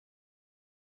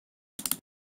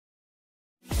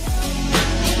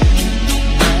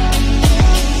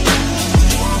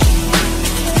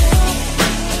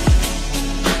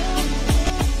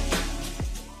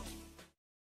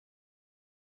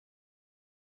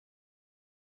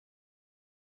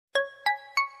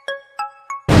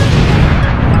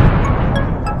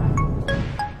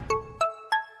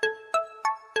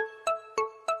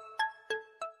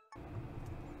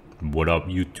What up,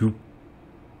 YouTube?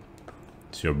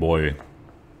 It's your boy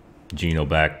Jino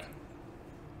back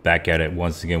at it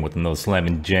once again with another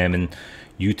slamming jamming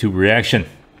YouTube reaction.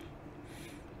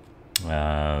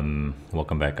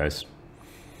 Welcome back, guys.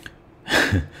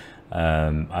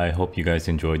 I hope you guys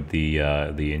enjoyed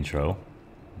the intro.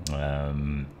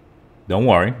 Don't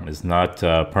worry, it's not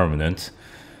permanent.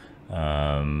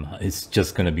 It's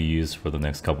just gonna be used for the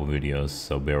next couple videos,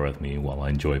 so bear with me while I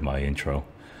enjoy my intro.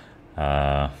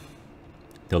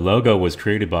 The logo was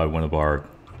created by one of our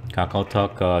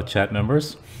KakaoTalk chat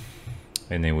members,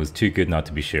 and it was too good not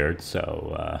to be shared,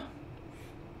 so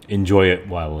enjoy it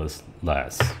while it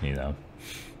lasts, you know.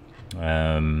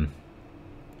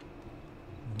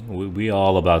 We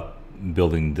all about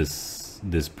building this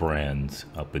brand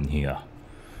up in here.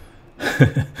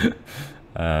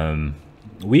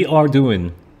 We are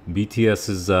doing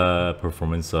BTS's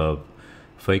performance of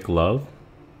Fake Love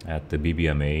at the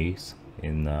BBMAs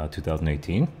in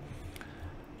 2018.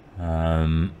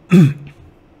 I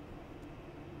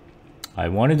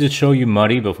wanted to show you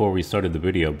Muddy before we started the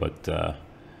video, but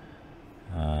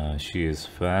she is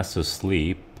fast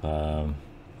asleep.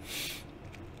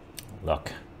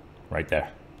 Look, right there.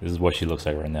 This is what she looks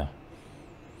like right now.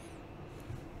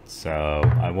 So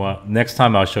next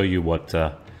time I'll show you what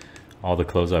all the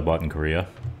clothes I bought in Korea,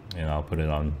 and I'll put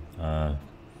it on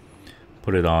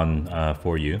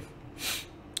for you.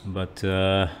 But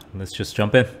let's just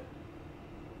jump in.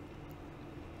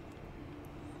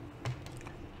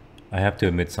 I have to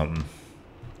admit something.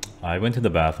 I went to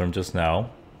the bathroom just now.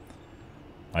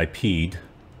 I peed,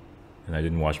 and I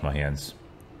didn't wash my hands.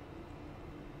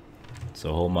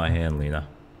 So hold my hand, Lena.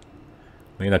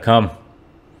 Lena, come.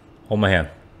 Hold my hand.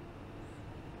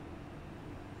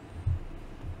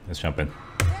 Let's jump in.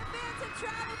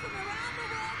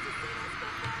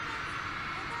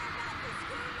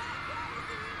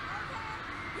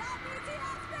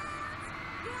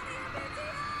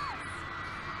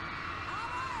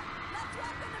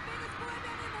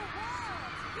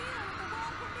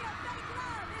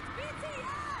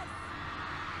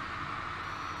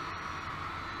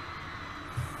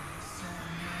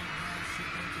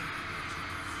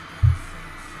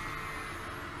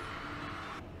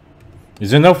 Is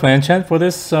there no fan chant for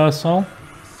this song?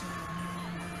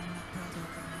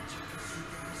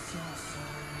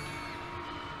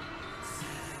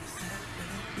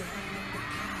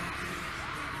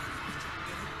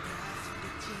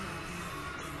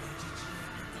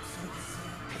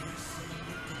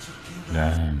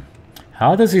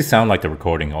 How does he sound like the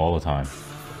recording all the time?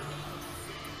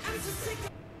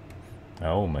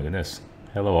 Oh my goodness.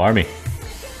 Hello, ARMY.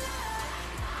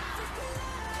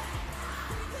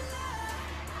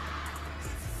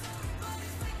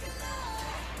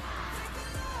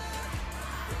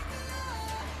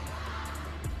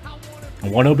 I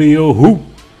wanna be a who?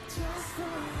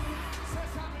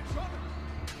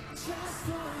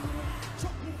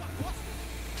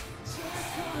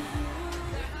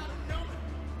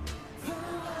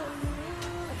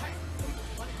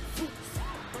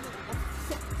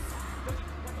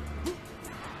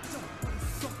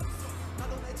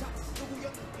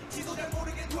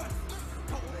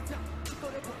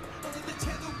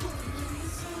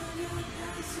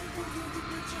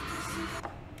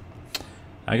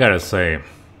 I gotta say,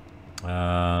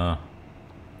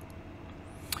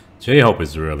 J-Hope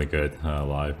is really good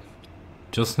live.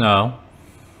 Just now,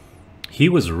 he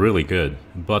was really good,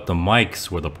 but the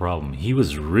mics were the problem. He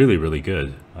was really, really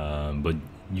good, but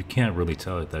you can't really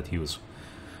tell it that he was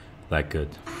that good.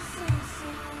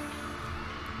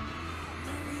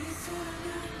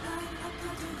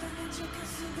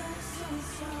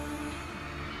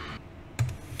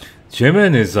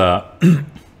 Jimin is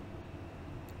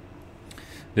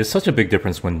there's such a big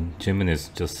difference when Jimin is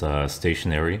just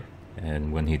stationary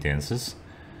and when he dances.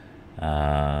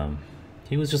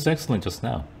 He was just excellent just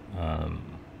now.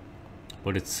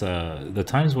 But it's the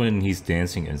times when he's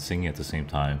dancing and singing at the same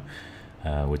time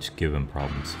which give him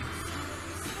problems.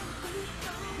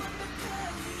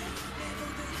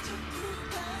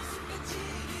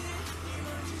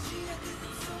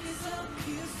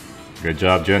 Good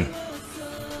job, Jin.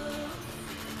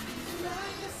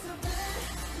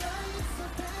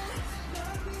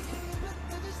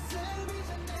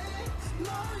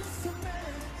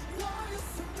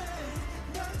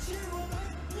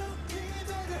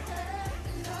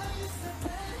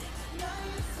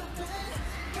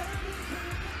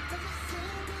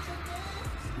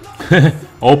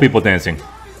 Old people dancing.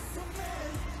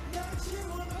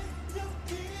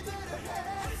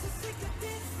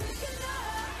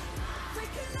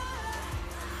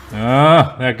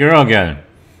 Ah, that girl again.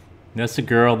 That's the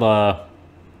girl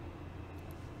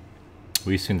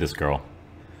We've seen this girl.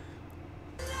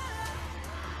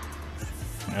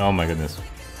 Oh my goodness.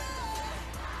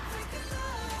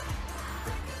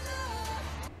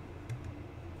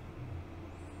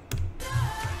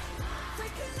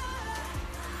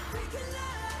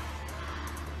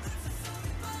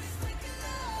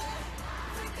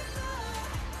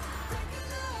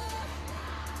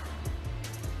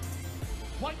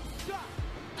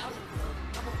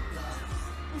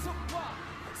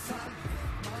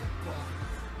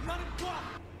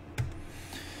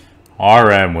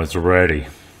 RM was ready.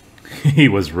 He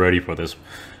was ready for this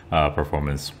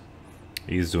performance.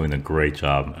 He's doing a great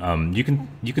job. You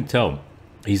can tell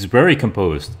he's very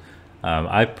composed.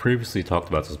 I previously talked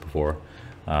about this before,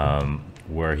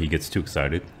 where he gets too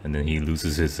excited and then he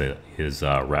loses his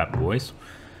rap voice.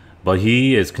 But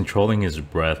he is controlling his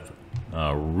breath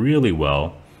really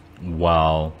well,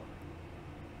 while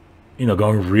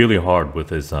going really hard with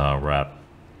his rap.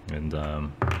 And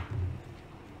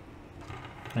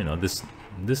this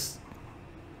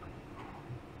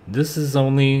is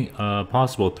only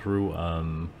possible through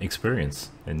experience,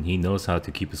 and he knows how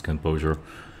to keep his composure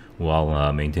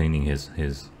while maintaining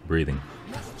his breathing.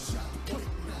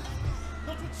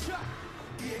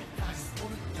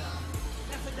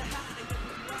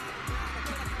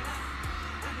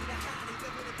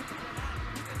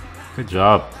 Good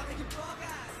job.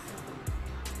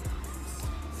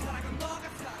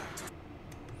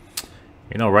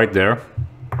 Right there,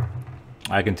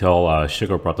 I can tell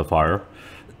Sugar brought the fire.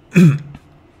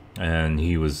 And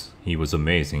he was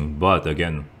amazing. But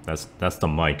again, that's the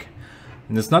mic,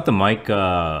 and it's not the mic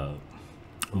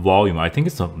volume. I think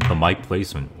it's the mic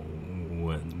placement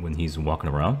when he's walking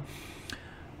around.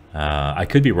 I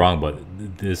could be wrong, but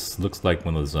this looks like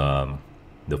one of those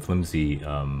the flimsy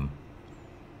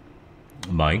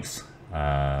mics.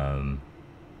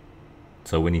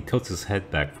 So when he tilts his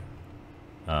head back,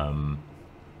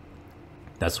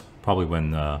 that's probably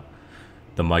when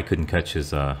the mic couldn't catch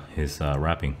his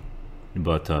rapping.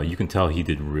 But you can tell he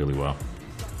did really well.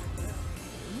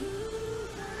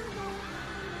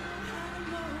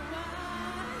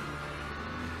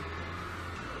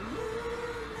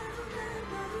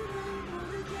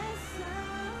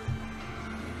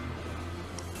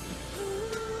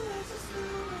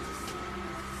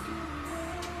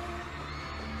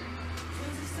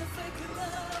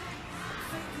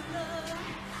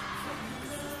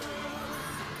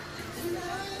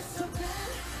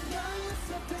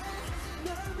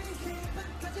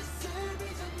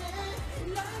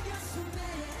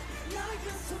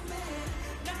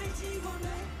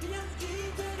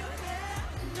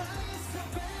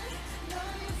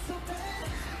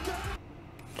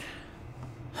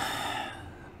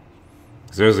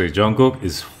 Seriously, Jungkook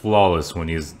is flawless when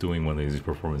he's doing one of these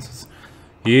performances.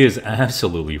 He is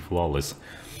absolutely flawless.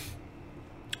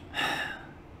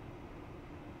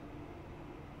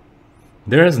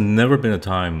 There has never been a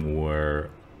time where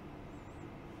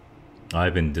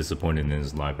I've been disappointed in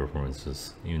his live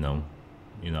performances.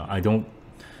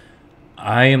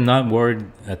 I am not worried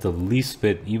at the least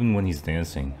bit, even when he's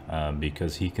dancing,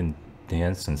 because he can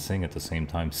dance and sing at the same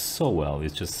time so well.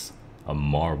 It's just a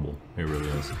marvel. It really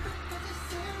is.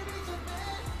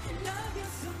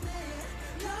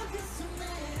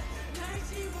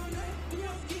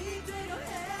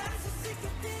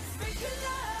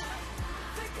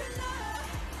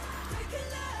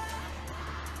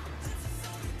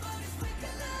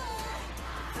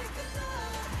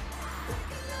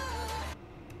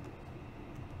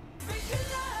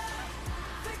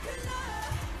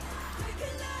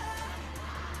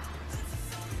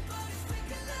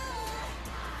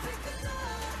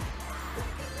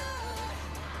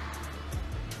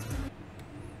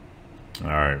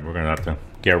 Alright, we're gonna have to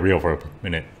get real for a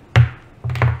minute.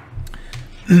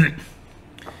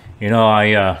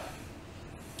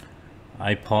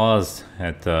 I paused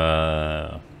at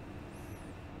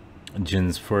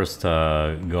Jin's first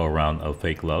go around of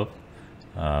Fake Love,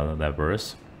 that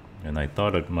verse, and I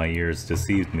thought that my ears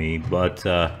deceived me, but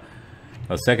a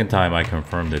second time I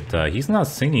confirmed that he's not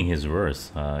singing his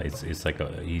verse. It's like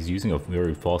he's using a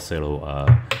very falsetto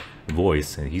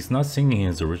voice, and he's not singing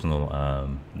his original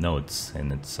notes,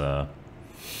 and it's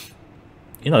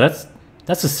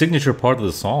that's a signature part of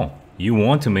the song. You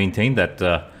want to maintain that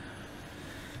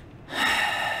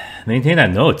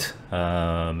note,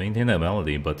 maintain that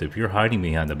melody, but if you're hiding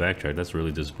behind the backtrack, that's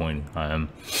really disappointing. I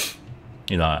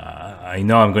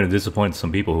know I'm going to disappoint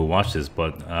some people who watch this,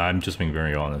 but I'm just being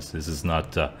very honest. This is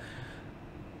not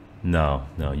no,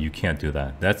 you can't do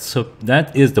that.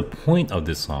 That is the point of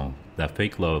this song, that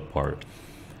Fake Love part.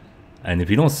 And if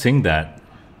you don't sing that,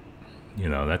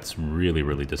 that's really,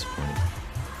 really disappointing.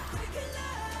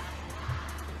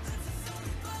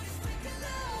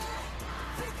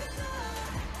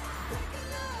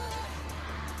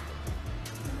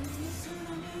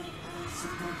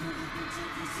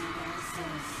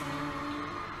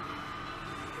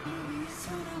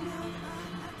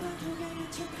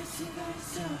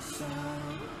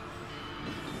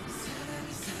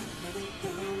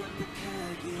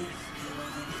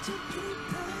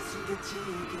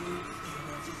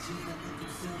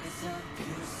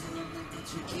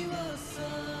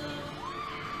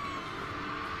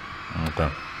 Okay.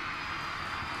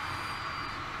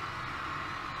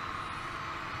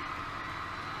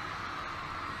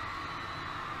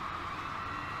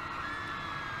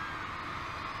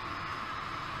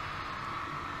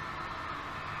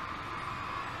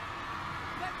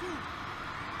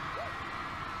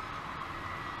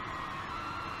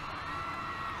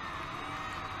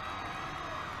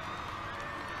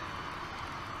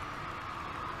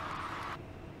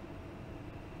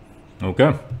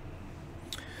 Okay.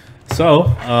 So,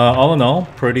 all in all,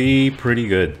 pretty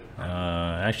good.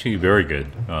 Actually, very good.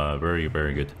 Very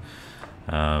good.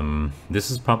 This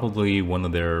is probably one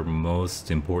of their most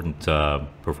important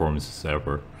performances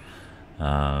ever.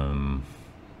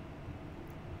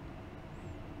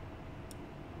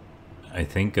 I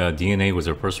think DNA was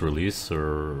their first release,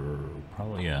 or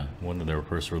probably yeah, one of their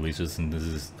first releases, and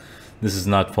this is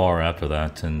not far after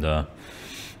that, and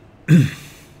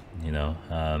you know,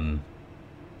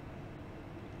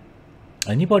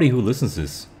 anybody who listens to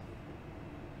this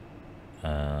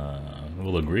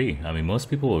will agree. I mean, most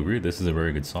people will agree this is a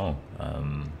very good song,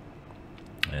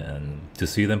 and to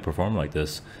see them perform like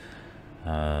this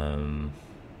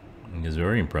is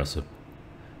very impressive.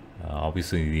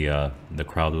 Obviously, the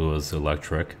crowd was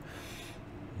electric.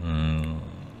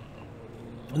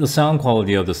 The sound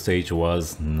quality of the stage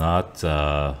was not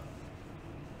the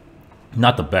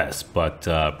best, but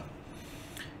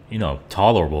you know,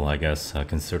 tolerable, I guess,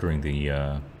 considering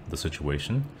the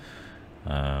situation.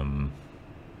 It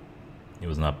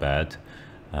was not bad.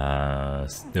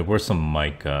 There were some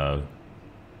mic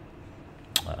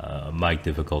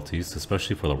difficulties,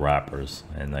 especially for the rappers,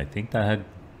 and I think that had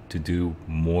to do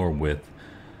more with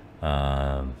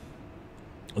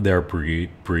their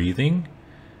breathing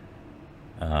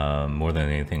more than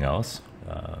anything else.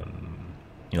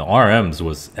 You know, RM's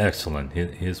was excellent.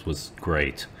 His was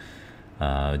great.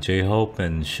 J-Hope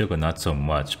and Suga not so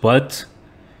much, but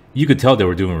you could tell they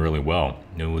were doing really well.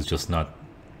 It was just not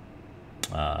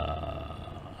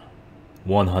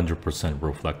 100%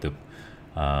 reflective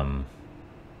of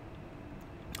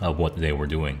what they were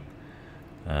doing.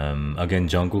 Again,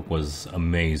 Jungkook was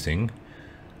amazing.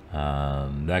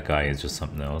 That guy is just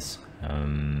something else.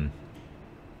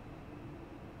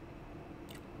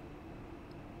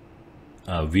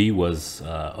 V was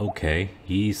okay.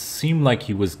 He seemed like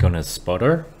he was gonna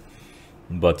sputter,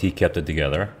 but he kept it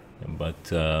together.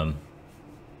 But you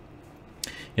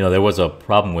know, there was a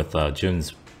problem with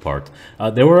Jin's part.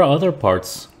 There were other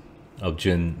parts of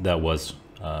Jin that was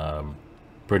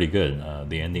pretty good.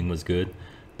 The ending was good.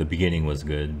 The beginning was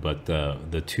good, but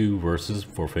the two verses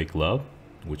for Fake Love,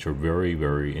 which are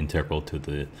very integral to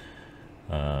the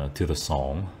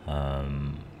song,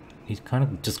 he kind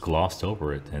of just glossed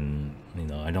over it, and you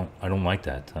know, I don't like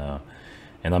that.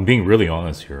 And I'm being really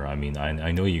honest here. I mean,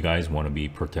 I know you guys want to be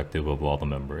protective of all the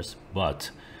members,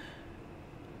 but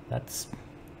that's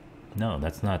not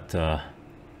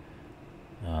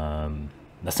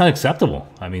acceptable.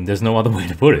 I mean, there's no other way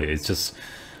to put it. It's just,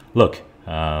 look.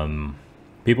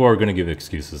 People are going to give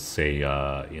excuses, say,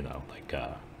 you know, like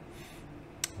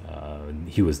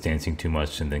he was dancing too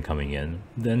much and then coming in.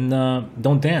 Then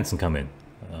don't dance and come in,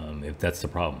 if that's the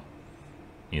problem.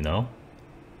 You know?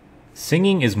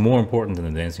 Singing is more important than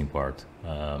the dancing part,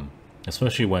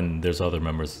 especially when there's other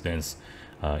members who dance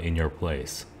in your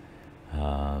place.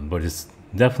 But it's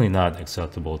definitely not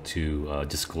acceptable to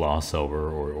just gloss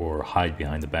over or hide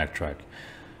behind the backtrack.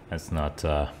 That's not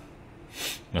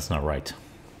right.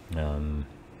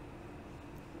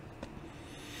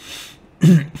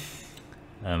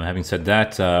 Having said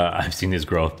that, I've seen his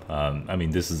growth. I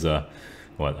mean, this is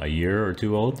what, a year or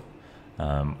two old.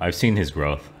 I've seen his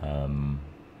growth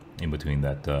in between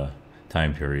that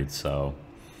time period. So,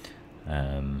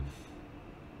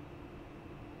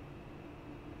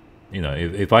 you know,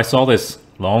 if I saw this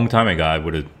long time ago, I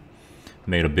would have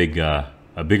made a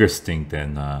bigger stink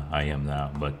than I am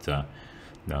now. But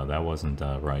no, that wasn't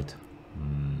right.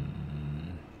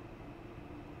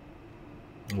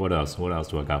 What else? What else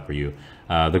do I got for you?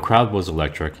 The crowd was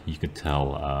electric. You could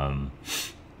tell.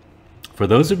 For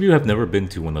those of you who have never been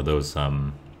to one of those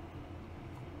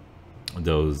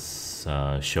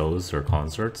shows or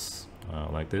concerts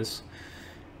like this,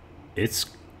 it's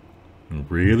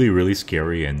really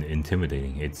scary and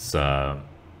intimidating. It's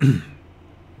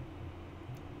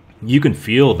you can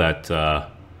feel that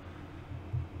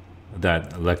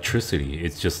that electricity.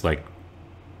 It's just like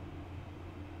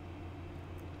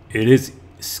it is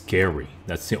scary.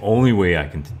 That's the only way I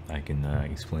can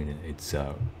explain it.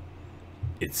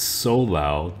 It's so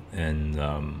loud,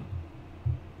 and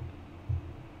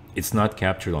it's not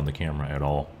captured on the camera at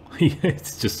all.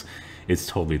 It's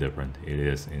totally different. It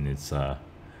is, and it's a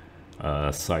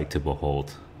sight to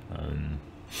behold.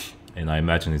 And I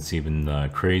imagine it's even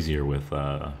crazier with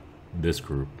this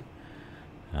group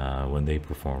when they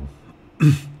perform.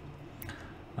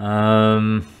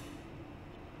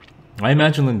 I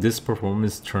imagine that this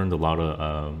performance turned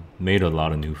made a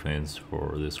lot of new fans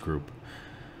for this group,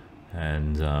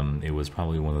 and it was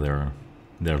probably one of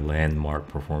their landmark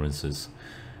performances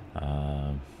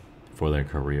for their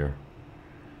career.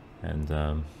 And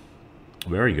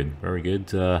very good, very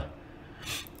good.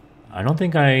 I don't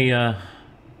think I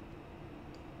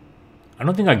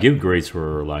give grades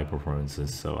for live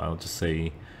performances, so I'll just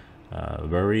say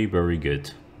very, very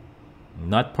good.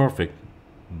 Not perfect,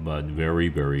 but very,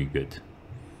 very good.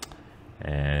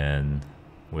 And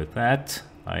with that,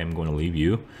 I am going to leave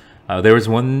you. There was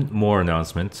one more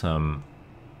announcement.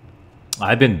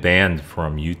 I've been banned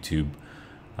from YouTube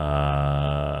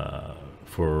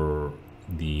for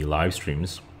the live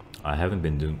streams. I haven't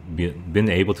been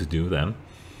able to do them.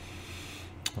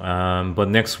 But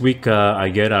next week I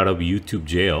get out of YouTube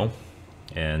jail,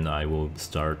 and I will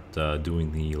start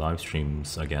doing the live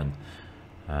streams again.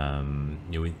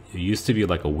 It used to be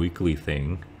like a weekly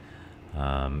thing.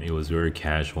 It was very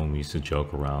casual, and we used to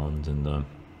joke around, and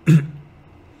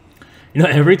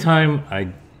every time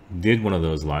I did one of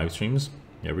those live streams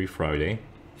every Friday,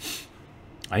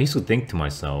 I used to think to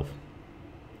myself,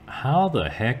 how the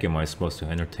heck am I supposed to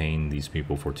entertain these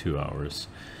people for 2 hours?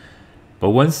 But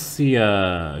once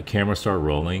the camera start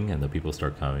rolling and the people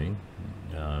start coming,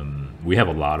 we have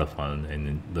a lot of fun,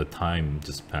 and the time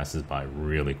just passes by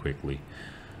really quickly.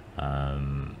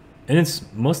 And it's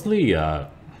mostly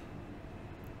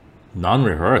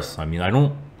non-rehearsed. I mean, I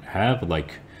don't have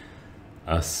like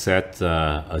a set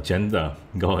agenda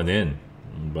going in,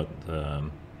 but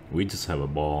we just have a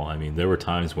ball. I mean, there were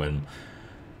times when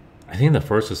I think the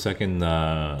first or second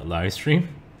live stream,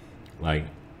 like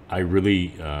I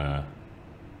really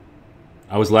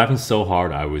I was laughing so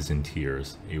hard I was in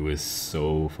tears. It was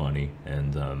so funny.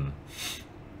 And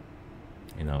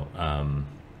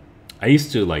I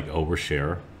used to like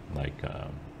overshare, like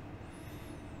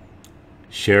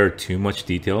share too much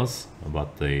details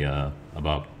about the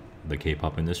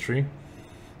K-pop industry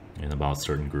and about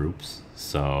certain groups.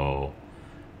 So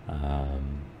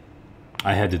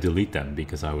I had to delete them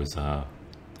because I was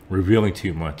revealing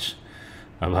too much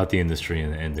about the industry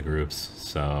and the groups.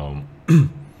 So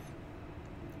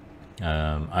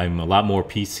I'm a lot more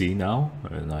PC now,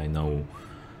 and I know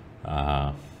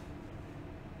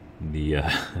the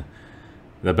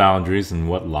the boundaries and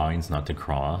what lines not to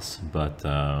cross. But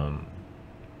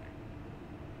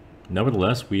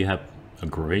nevertheless, we have a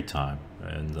great time,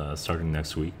 and starting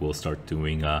next week, we'll start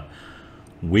doing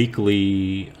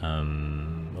weekly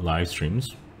live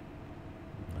streams.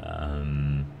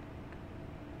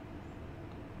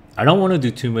 I don't want to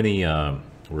do too many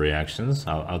reactions.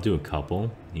 I'll do a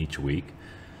couple each week,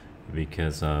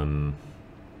 because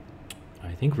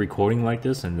I think recording like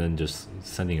this and then just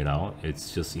sending it out,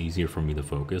 it's just easier for me to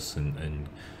focus and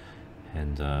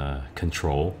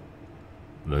control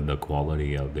the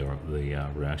quality of the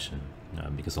reaction,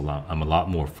 because I'm a lot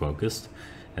more focused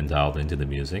and dialed into the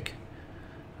music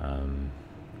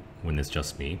when it's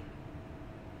just me.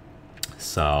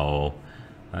 So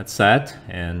that's that.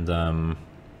 And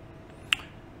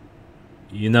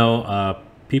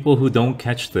people who don't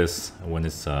catch this when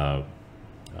it's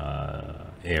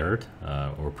aired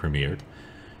or premiered,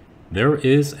 there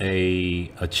is a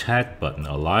chat button,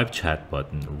 a live chat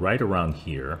button right around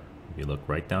here. If you look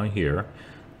right down here,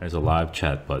 there's a live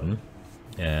chat button,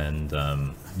 and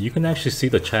you can actually see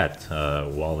the chat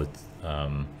while it's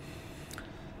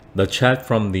the chat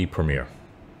from the premiere.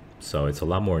 So it's a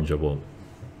lot more enjoyable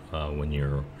when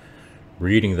you're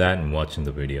reading that and watching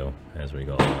the video as we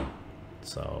go along.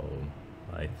 So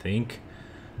I think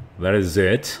that is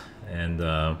it, and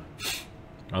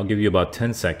I'll give you about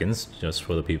 10 seconds just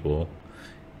for the people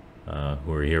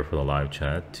who are here for the live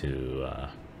chat to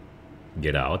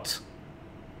get out,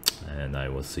 and I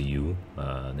will see you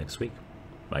next week.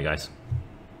 Bye guys.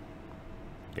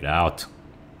 Get out.